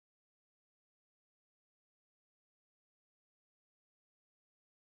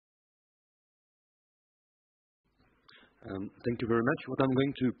Thank you very much. What I'm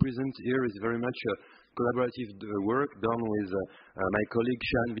going to present here is very much a collaborative work done with my colleague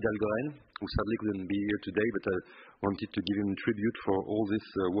Chahan Vidal-Gorène, who sadly couldn't be here today, but I wanted to give him tribute for all this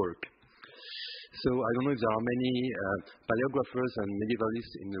work. So I don't know if there are many paleographers and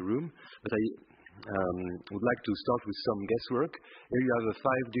medievalists in the room, but I would like to start with some guesswork. Here you have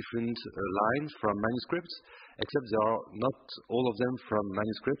 5 different lines from manuscripts, except they are not all of them from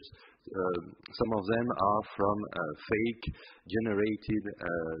manuscripts. Some of them are from fake generated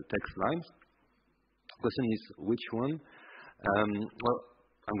text lines. The question is which one? Well,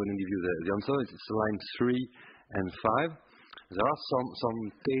 I'm going to give you the answer. It's line 3 and 5. There are some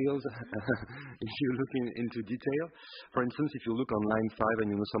tales if you look into detail. For instance, if you look on line 5 and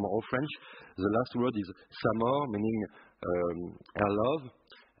you know some old French, the last word is "samor", meaning "our love".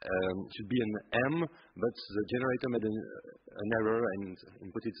 Should be an M, but the generator made an error and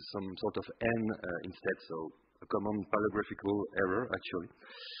inputted some sort of N instead, so a common paleographical error actually.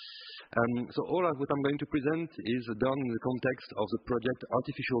 So all of what I'm going to present is done in the context of the project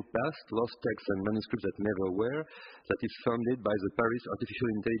Artificial Past, Lost Texts and Manuscripts That Never Were, that is funded by the Paris Artificial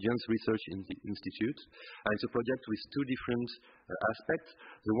Intelligence Research Institute. And it's a project with 2 different aspects.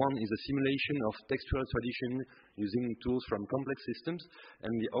 The one is a simulation of textual tradition using tools from complex systems,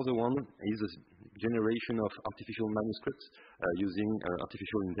 and the other one is a generation of artificial manuscripts using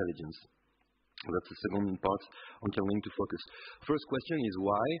artificial intelligence. That's the second part on which I'm going to focus. First question is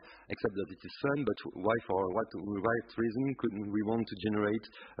why, except that it is fun, but why, for what right reason couldn't we want to generate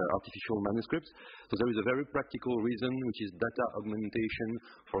artificial manuscripts? So there is a very practical reason, which is data augmentation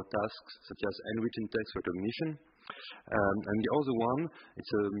for tasks such as handwritten text recognition. And the other one,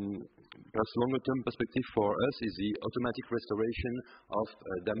 it's a perhaps longer-term perspective for us, is the automatic restoration of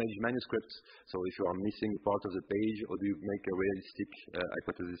damaged manuscripts. So if you are missing part of the page, or do you make a realistic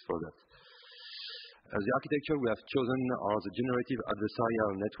hypothesis for that? The architecture we have chosen are the generative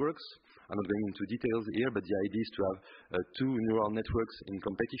adversarial networks. I'm not going into details here, but the idea is to have 2 neural networks in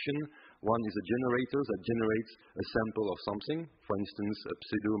competition. One is a generator that generates a sample of something, for instance, a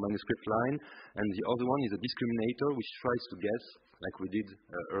pseudo-manuscript line, and the other one is a discriminator which tries to guess, like we did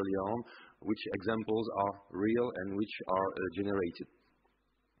earlier on, which examples are real and which are generated.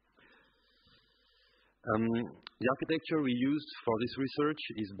 The architecture we used for this research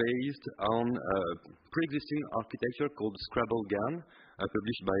is based on a pre-existing architecture called Scrabble-GAN,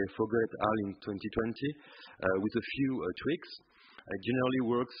 published by Fogel et al. In 2020, with a few tweaks. It generally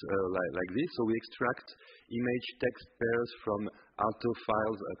works like this. So we extract image-text pairs from ADHO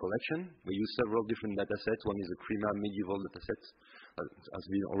files collection. We use several different datasets. One is a CRIMA medieval dataset, as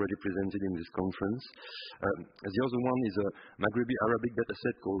we already presented in this conference. The other one is a Maghrebi Arabic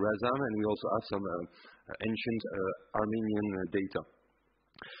dataset called Razam, and we also have some ancient Armenian data.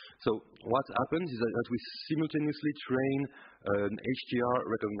 So what happens is that we simultaneously train an HTR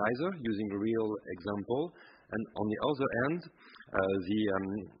recognizer using a real example, and on the other end,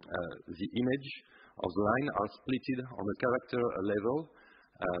 the image of the line are splitted on a character level,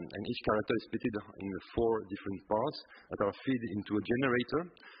 and each character is split in 4 different parts that are fed into a generator,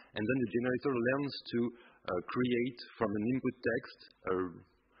 and then the generator learns to create from an input text a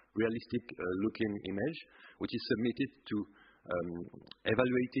realistic looking image, which is submitted to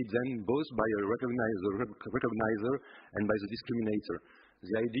evaluated then both by a recognizer and by the discriminator.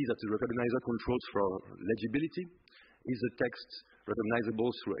 The idea that the recognizer controls for legibility is the text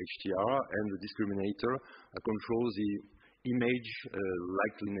recognizable through HTR, and the discriminator controls the image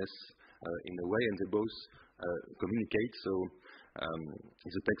likeliness in a way, and they both communicate. So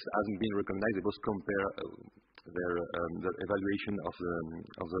if the text hasn't been recognized, they both compare the evaluation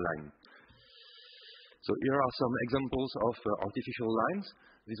of the line. So here are some examples of artificial lines.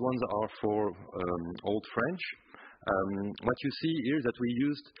 These ones are for Old French. What you see here is that we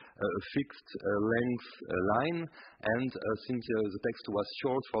used a fixed length line, and since the text was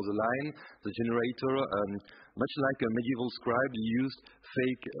short for the line, the generator, much like a medieval scribe, used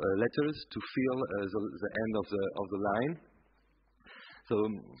fake letters to fill the end of the line. So,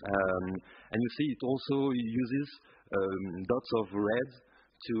 and you see it also uses dots of red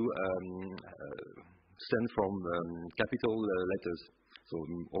to send from capital letters. So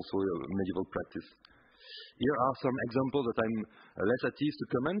also a medieval practice. Here are some examples that I'm less at ease to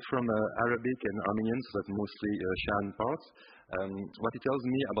comment from Arabic and Armenian, so that's mostly Chahan parts. What it tells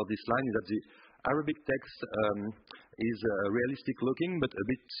me about this line is that the Arabic text is realistic looking, but a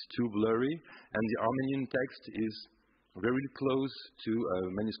bit too blurry, and the Armenian text is very close to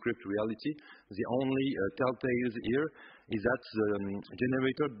manuscript reality. The only telltale here is that the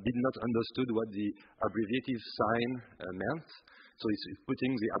generator did not understood what the abbreviative sign meant. So it's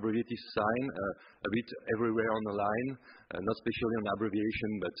putting the abbreviative sign a bit everywhere on the line, not especially on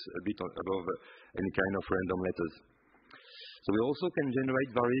abbreviation, but a bit above any kind of random letters. So we also can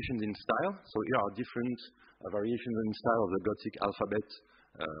generate variations in style. So here are different variations in style of the Gothic alphabet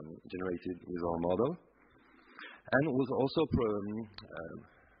generated with our model. And we've also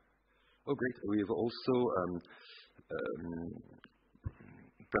we've also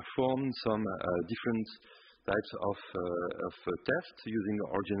performed some different types of tests using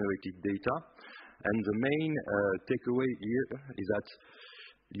our generated data. And the main takeaway here is that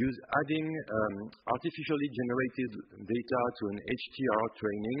adding artificially generated data to an HTR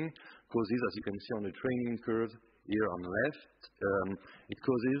training causes, as you can see on the training curve here on the left, it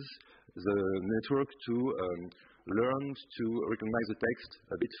causes the network to learn to recognize the text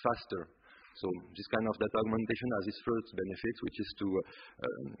a bit faster. So this kind of data augmentation has its first benefit, which is to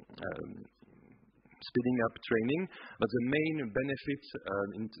speeding up training. But the main benefit,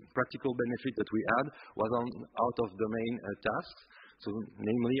 practical benefit that we had was on out-of-domain tasks. So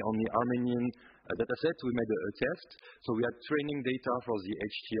namely on the Armenian dataset, we made a test. So we had training data for the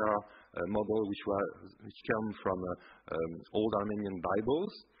HTR model, which came from old Armenian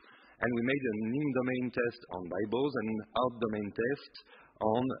Bibles. And we made an in-domain test on Bibles and an out-domain test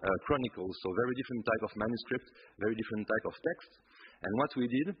on chronicles. So very different type of manuscript, very different type of text. And what we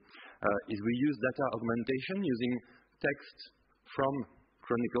did is we used data augmentation using text from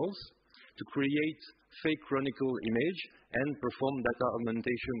chronicles to create fake chronicle image and perform data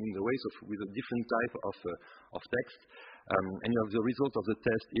augmentation in the ways with a different type of text. And you have the result of the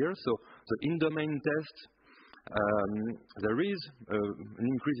test here. So the in-domain test, there is an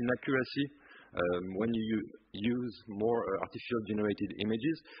increase in accuracy when you use more artificial generated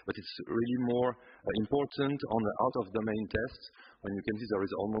images, but it's really more important on the out-of-domain test, when you can see there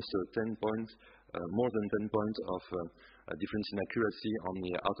is almost more than 10 points of difference in accuracy on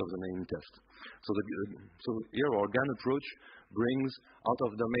the out-of-domain test. So here our GAN approach brings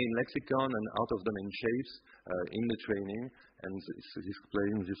out-of-domain lexicon and out-of-domain shapes in the training, and this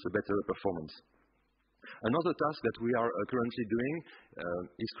explains this better performance. Another task that we are currently doing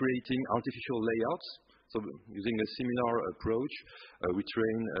is creating artificial layouts. So using a similar approach, we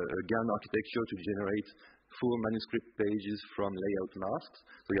train a GAN architecture to generate full manuscript pages from layout masks.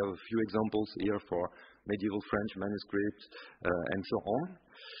 So we have a few examples here for medieval French manuscripts and so on.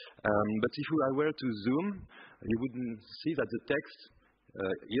 But if I were to zoom, you wouldn't see that the text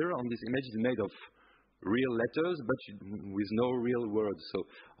here on this image is made of real letters, but with no real words. So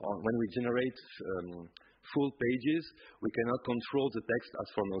when we generate full pages, we cannot control the text as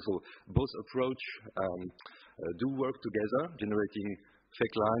formal. So both approach do work together, generating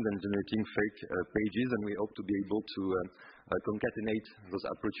fake lines and generating fake pages, and we hope to be able to concatenate those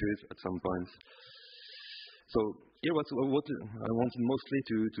approaches at some point. So here what I wanted mostly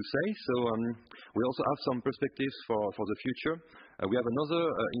to say. So we also have some perspectives for the future. We have another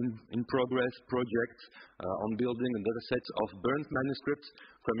in-progress project on building a dataset of burnt manuscripts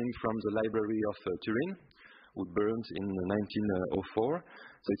coming from the library of Turin, who burnt in 1904.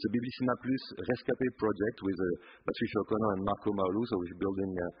 So it's a Biblissima Plus Rescapé project with Patricia O'Connor and Marco Maulu. So we're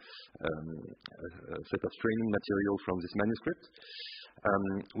building a set of training material from this manuscript.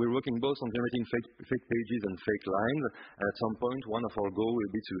 We're working both on generating fake pages and fake lines. And at some point, one of our goals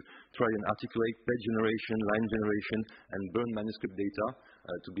will be to try and articulate page generation, line generation, and burn manuscript data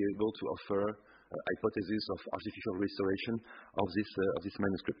to be able to offer hypothesis of artificial restoration of this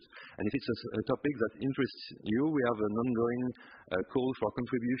manuscript. And if it's a topic that interests you, we have an ongoing call for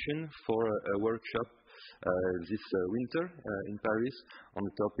contribution for a workshop this winter in Paris on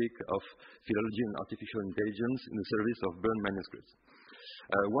the topic of philology and artificial intelligence in the service of burned manuscripts.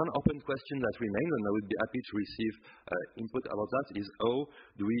 One open question that remains, and I would be happy to receive input about that, is how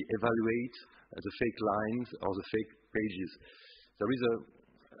do we evaluate the fake lines or the fake pages? There is an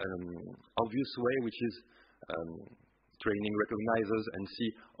obvious way, which is training recognizers and see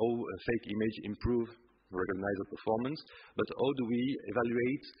how a fake image improve recognizer performance, but how do we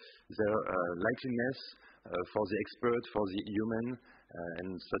evaluate their likeliness for the expert, for the human,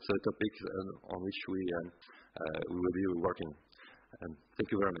 and that's a topic on which we will be working. Thank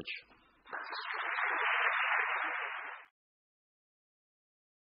you very much.